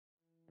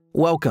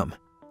Welcome.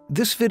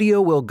 This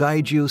video will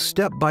guide you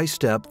step by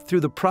step through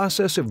the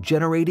process of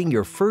generating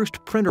your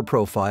first printer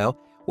profile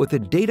with the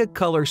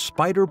Datacolor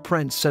Spyder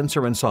PRINT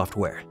sensor and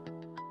software.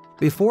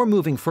 Before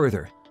moving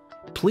further,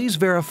 please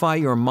verify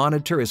your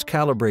monitor is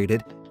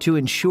calibrated to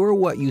ensure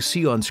what you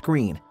see on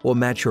screen will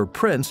match your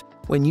prints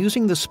when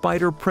using the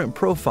Spyder PRINT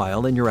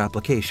profile in your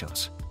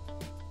applications.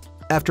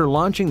 After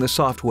launching the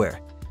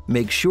software,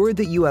 make sure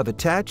that you have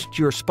attached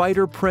your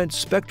Spyder PRINT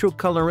Spectro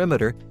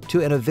colorimeter to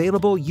an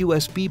available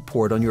USB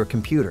port on your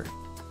computer.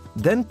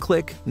 Then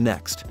click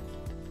Next.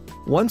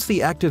 Once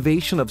the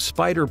activation of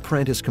Spyder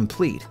PRINT is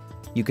complete,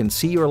 you can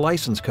see your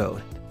license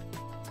code.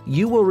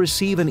 You will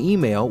receive an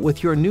email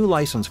with your new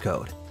license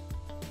code.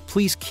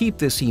 Please keep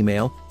this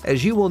email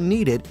as you will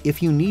need it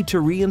if you need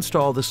to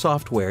reinstall the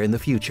software in the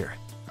future.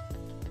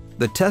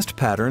 The test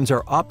patterns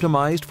are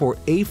optimized for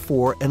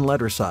A4 and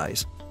letter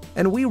size,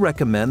 and we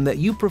recommend that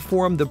you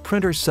perform the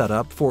printer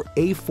setup for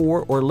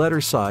A4 or letter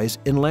size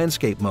in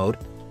landscape mode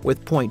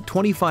with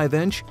 0.25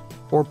 inch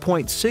or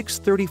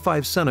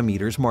 0.635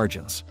 centimeters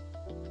margins.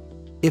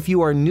 If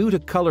you are new to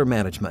color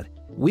management,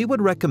 we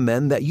would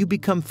recommend that you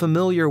become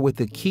familiar with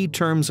the key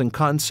terms and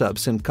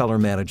concepts in color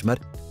management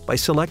by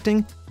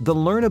selecting the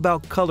Learn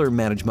About Color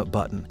Management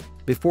button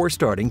before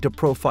starting to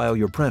profile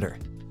your printer.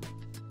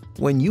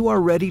 When you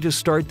are ready to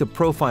start the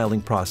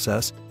profiling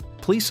process,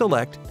 please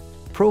select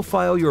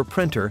Profile your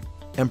printer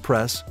and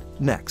press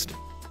Next.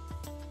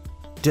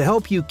 To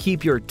help you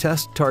keep your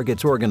test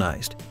targets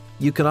organized,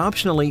 you can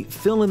optionally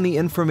fill in the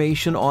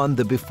information on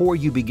the Before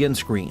You Begin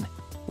screen,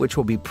 which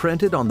will be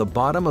printed on the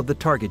bottom of the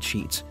target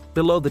sheets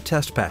below the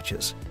test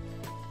patches.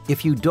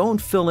 If you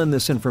don't fill in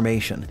this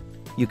information,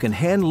 you can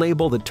hand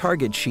label the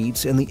target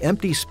sheets in the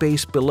empty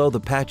space below the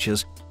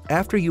patches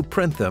after you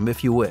print them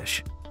if you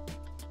wish.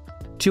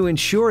 To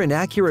ensure an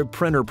accurate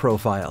printer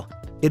profile,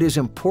 it is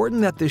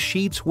important that the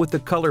sheets with the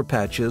color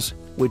patches,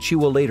 which you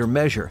will later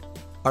measure,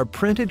 are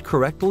printed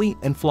correctly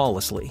and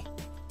flawlessly.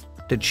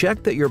 To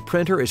check that your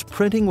printer is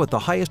printing with the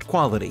highest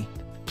quality,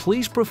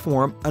 please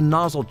perform a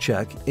nozzle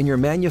check in your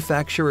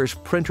manufacturer's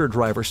printer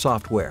driver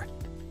software,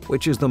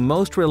 which is the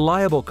most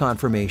reliable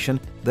confirmation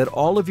that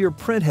all of your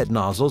print head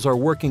nozzles are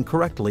working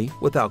correctly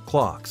without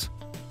clogs.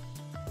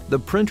 The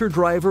printer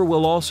driver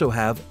will also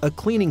have a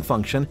cleaning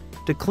function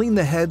to clean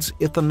the heads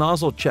if the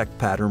nozzle check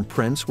pattern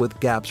prints with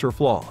gaps or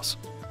flaws.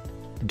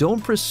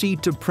 Don't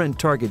proceed to print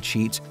target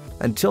sheets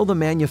until the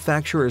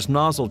manufacturer's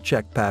nozzle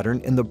check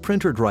pattern in the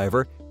printer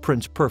driver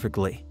prints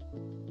perfectly.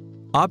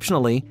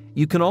 Optionally,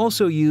 you can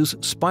also use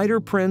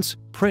SpyderPRINT's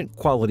Print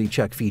Quality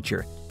Check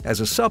feature as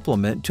a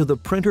supplement to the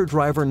printer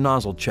driver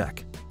nozzle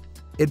check.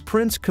 It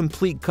prints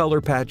complete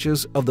color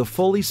patches of the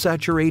fully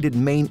saturated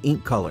main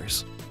ink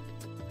colors.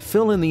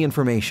 Fill in the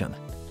information.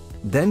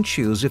 Then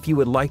choose if you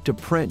would like to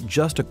print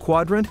just a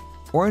quadrant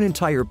or an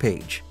entire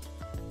page.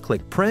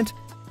 Click Print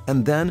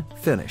and then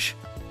Finish.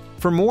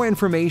 For more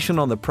information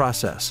on the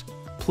process,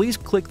 please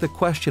click the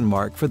question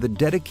mark for the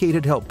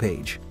dedicated help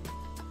page.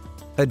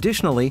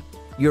 Additionally,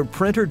 your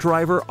printer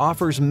driver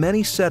offers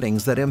many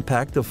settings that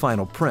impact the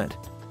final print.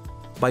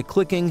 By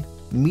clicking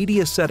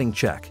Media Setting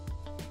Check,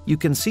 you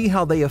can see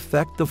how they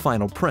affect the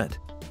final print.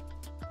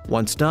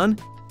 Once done,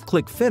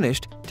 click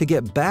Finished to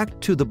get back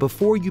to the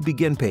Before You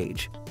Begin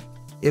page.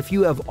 If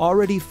you have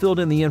already filled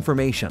in the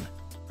information,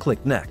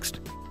 click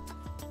Next.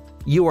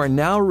 You are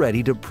now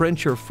ready to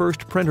print your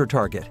first printer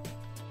target.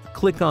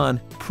 Click on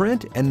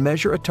Print and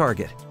Measure a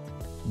Target,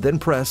 then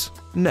press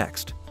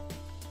Next.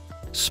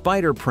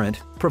 Spyder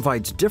PRINT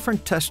provides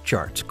different test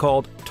charts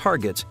called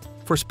targets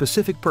for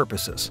specific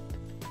purposes.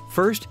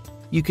 First,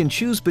 you can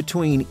choose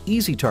between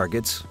Easy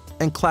Targets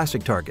and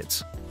Classic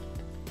Targets.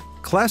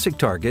 Classic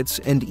Targets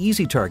and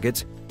Easy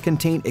Targets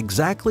contain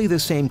exactly the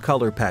same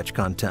color patch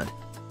content.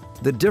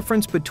 The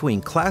difference between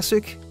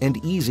Classic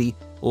and Easy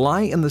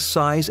lie in the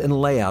size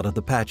and layout of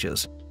the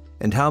patches,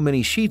 and how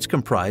many sheets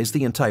comprise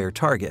the entire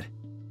target.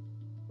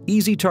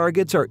 Easy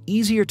targets are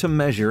easier to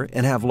measure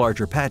and have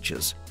larger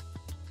patches.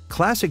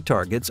 Classic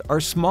targets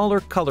are smaller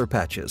color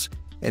patches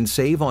and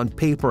save on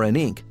paper and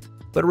ink,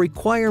 but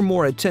require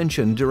more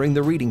attention during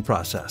the reading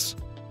process.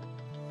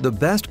 The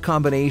best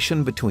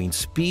combination between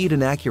speed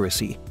and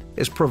accuracy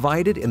is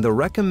provided in the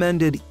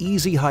recommended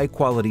Easy High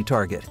Quality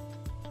Target.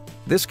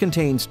 This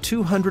contains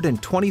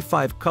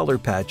 225 color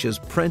patches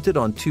printed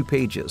on 2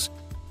 pages,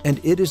 and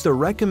it is the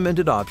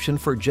recommended option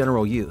for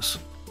general use.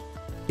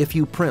 If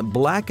you print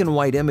black and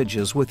white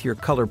images with your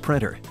color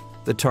printer,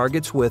 the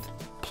targets with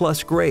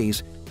plus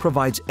grays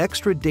provides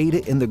extra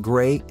data in the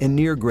gray and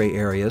near gray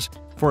areas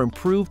for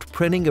improved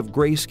printing of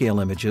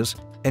grayscale images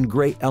and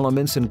gray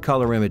elements in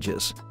color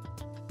images.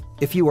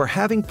 If you are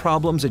having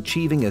problems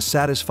achieving a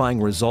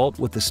satisfying result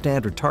with the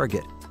standard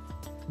target,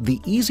 the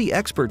Easy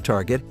Expert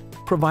target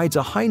provides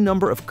a high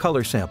number of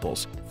color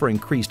samples for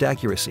increased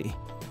accuracy.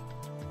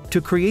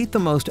 To create the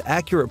most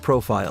accurate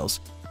profiles,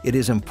 it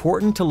is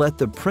important to let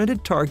the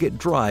printed target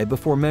dry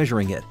before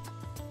measuring it.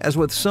 As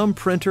with some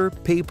printer,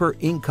 paper,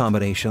 ink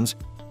combinations,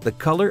 the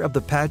color of the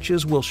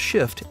patches will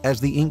shift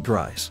as the ink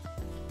dries.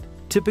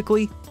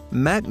 Typically,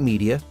 Matte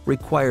media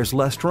requires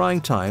less drying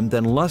time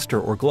than luster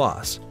or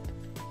gloss,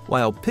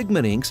 while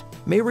pigment inks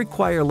may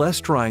require less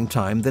drying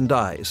time than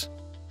dyes.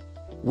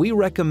 We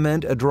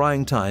recommend a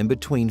drying time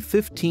between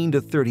 15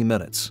 to 30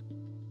 minutes.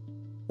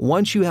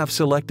 Once you have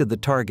selected the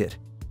target,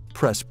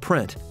 press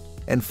Print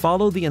and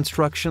follow the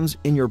instructions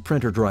in your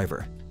printer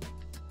driver.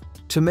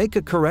 To make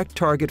a correct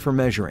target for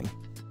measuring,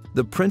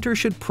 the printer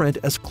should print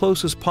as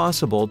close as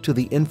possible to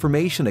the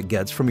information it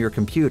gets from your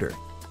computer,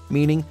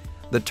 meaning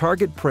the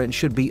target print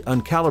should be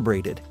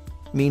uncalibrated,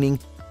 meaning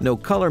no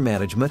color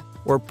management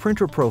or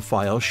printer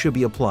profile should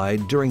be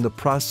applied during the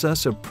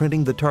process of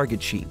printing the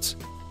target sheets.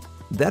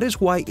 That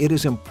is why it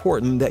is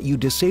important that you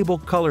disable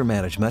color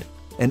management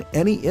and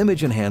any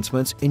image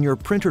enhancements in your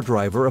printer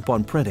driver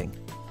upon printing.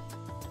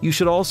 You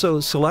should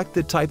also select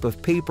the type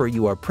of paper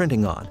you are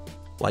printing on,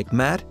 like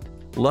matte,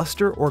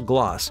 luster, or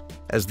gloss,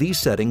 as these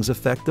settings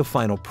affect the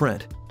final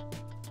print.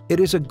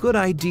 It is a good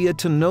idea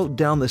to note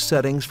down the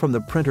settings from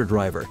the printer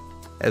driver,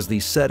 as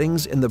these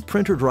settings in the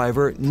printer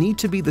driver need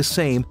to be the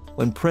same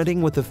when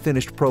printing with a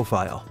finished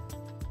profile.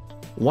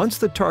 Once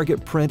the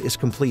target print is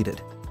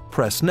completed,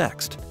 press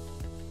Next.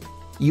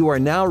 You are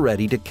now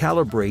ready to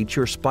calibrate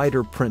your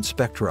SpyderPRINT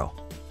Spectro.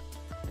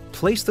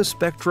 Place the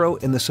Spectro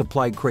in the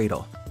supplied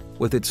cradle,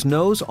 with its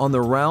nose on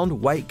the round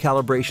white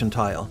calibration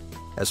tile,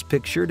 as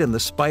pictured in the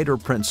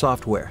SpyderPRINT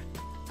software,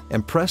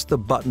 and press the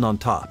button on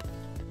top.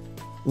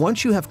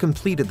 Once you have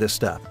completed this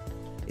step,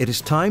 it is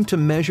time to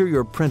measure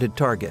your printed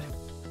target.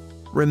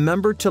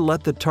 Remember to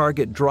let the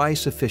target dry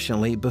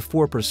sufficiently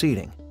before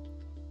proceeding.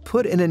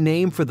 Put in a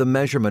name for the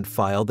measurement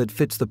file that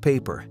fits the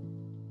paper.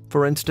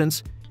 For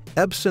instance,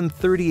 Epson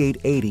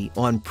 3880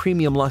 on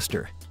Premium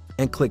Luster,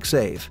 and click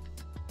Save.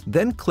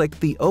 Then click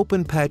the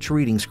Open Patch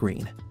Reading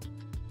screen.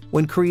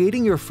 When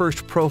creating your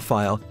first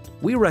profile,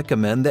 we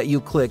recommend that you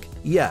click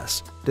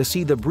Yes to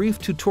see the brief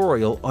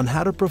tutorial on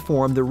how to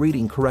perform the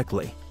reading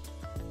correctly.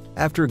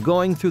 After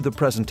going through the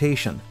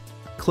presentation,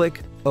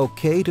 click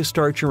OK to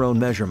start your own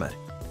measurement.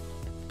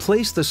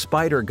 Place the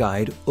Spyder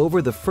guide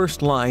over the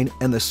first line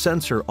and the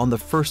sensor on the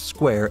first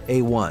square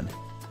A1.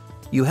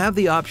 You have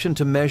the option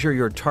to measure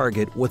your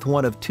target with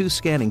one of two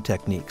scanning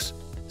techniques,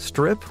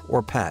 strip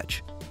or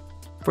patch.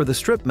 For the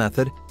strip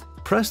method,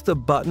 press the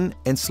button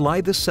and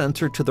slide the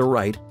sensor to the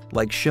right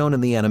like shown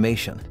in the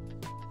animation.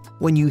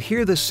 When you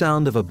hear the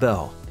sound of a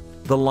bell,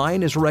 the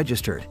line is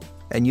registered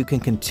and you can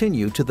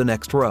continue to the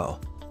next row.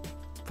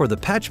 For the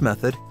patch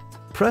method,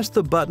 press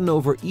the button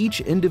over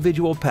each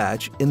individual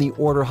patch in the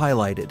order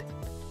highlighted.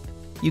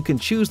 You can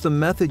choose the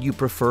method you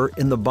prefer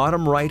in the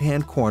bottom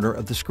right-hand corner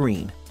of the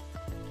screen.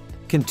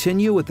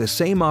 Continue with the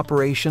same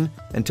operation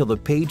until the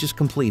page is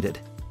completed.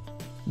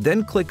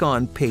 Then click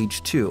on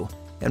Page 2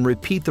 and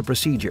repeat the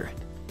procedure.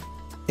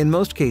 In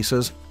most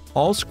cases,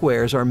 all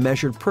squares are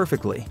measured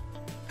perfectly.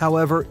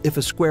 However, if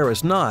a square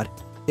is not,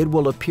 it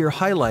will appear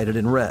highlighted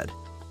in red.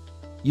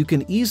 You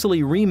can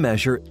easily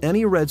remeasure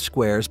any red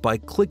squares by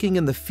clicking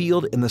in the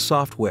field in the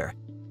software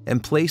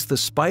and place the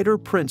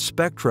SpyderPRINT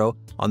Spectro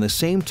on the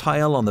same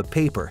tile on the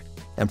paper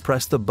and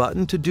press the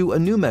button to do a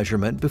new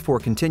measurement before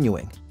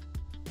continuing.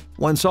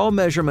 Once all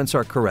measurements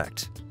are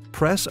correct,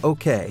 press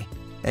OK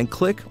and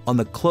click on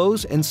the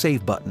Close and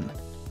Save button.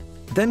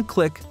 Then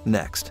click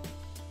Next.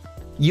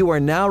 You are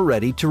now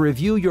ready to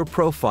review your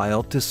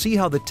profile to see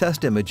how the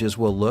test images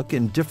will look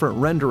in different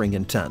rendering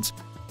intents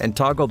and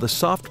toggle the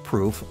soft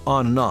proof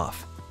on and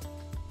off.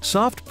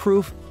 Soft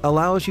proof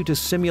allows you to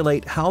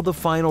simulate how the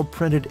final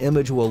printed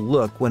image will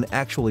look when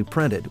actually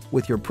printed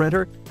with your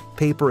printer,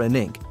 paper, and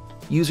ink,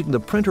 using the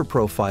printer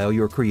profile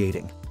you're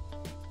creating.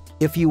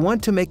 If you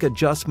want to make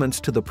adjustments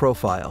to the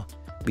profile,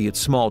 be it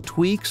small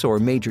tweaks or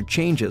major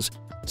changes,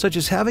 such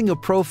as having a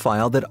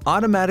profile that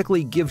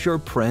automatically gives your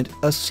print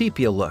a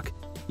sepia look,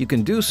 you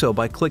can do so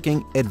by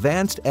clicking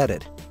Advanced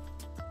Edit.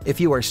 If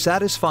you are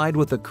satisfied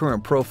with the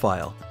current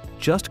profile,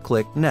 just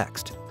click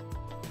Next.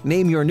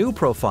 Name your new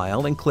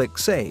profile and click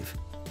Save.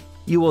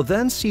 You will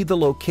then see the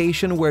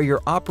location where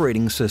your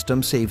operating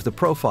system saves the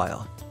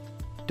profile.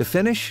 To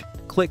finish,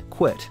 click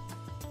Quit.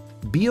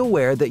 Be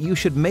aware that you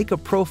should make a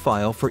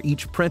profile for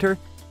each printer,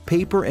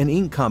 paper, and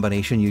ink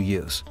combination you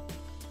use.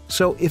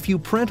 So if you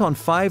print on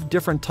 5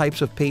 different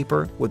types of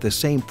paper with the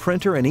same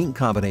printer and ink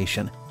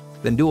combination,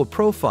 then do a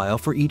profile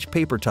for each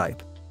paper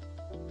type.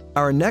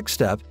 Our next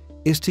step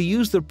is to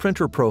use the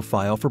printer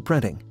profile for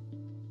printing.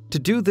 To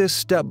do this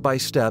step by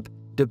step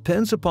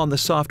depends upon the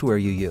software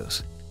you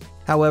use.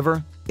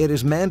 However, it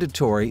is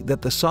mandatory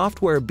that the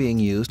software being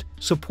used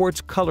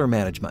supports color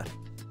management.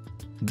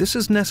 This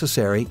is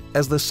necessary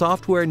as the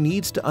software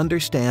needs to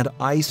understand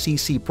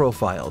ICC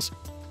profiles,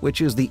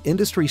 which is the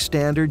industry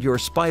standard your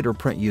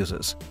SpyderPRINT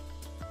uses.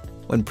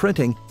 When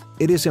printing,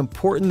 it is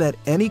important that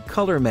any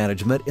color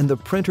management in the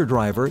printer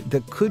driver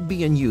that could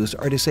be in use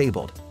are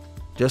disabled,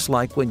 just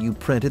like when you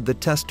printed the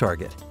test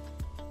target.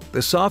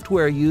 The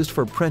software used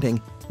for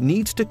printing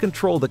needs to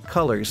control the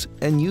colors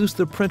and use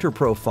the printer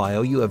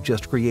profile you have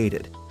just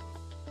created.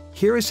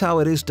 Here is how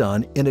it is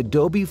done in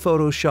Adobe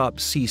Photoshop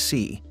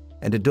CC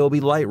and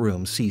Adobe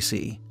Lightroom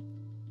CC.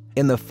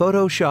 In the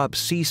Photoshop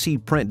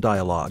CC Print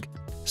dialog,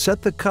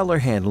 set the color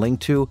handling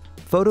to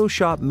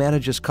Photoshop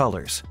Manages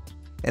Colors,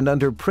 and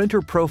under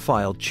Printer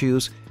Profile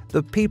choose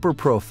the paper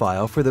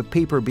profile for the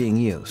paper being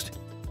used.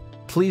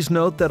 Please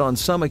note that on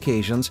some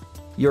occasions,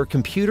 your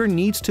computer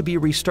needs to be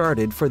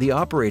restarted for the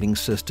operating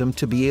system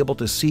to be able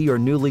to see your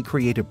newly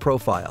created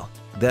profile.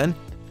 Then,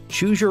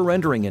 choose your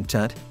rendering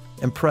intent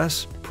and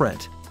press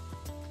Print.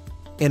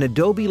 In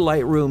Adobe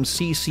Lightroom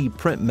CC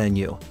Print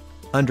menu,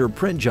 under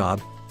Print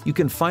Job, you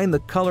can find the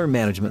Color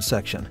Management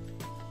section.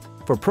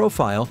 For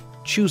Profile,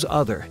 choose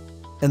Other,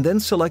 and then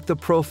select the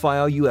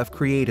profile you have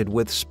created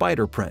with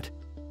SpyderPRINT.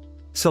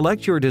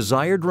 Select your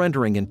desired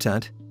rendering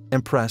intent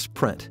and press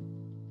Print.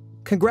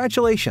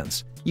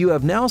 Congratulations! You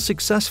have now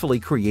successfully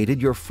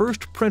created your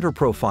first printer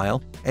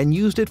profile and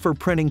used it for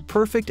printing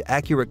perfect,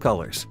 accurate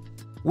colors.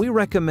 We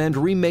recommend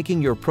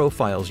remaking your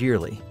profiles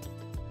yearly.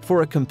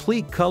 For a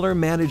complete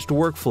color-managed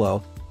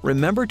workflow,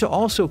 remember to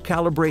also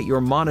calibrate your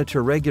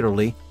monitor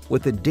regularly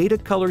with the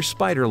Datacolor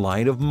Spyder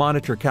line of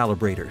monitor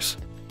calibrators.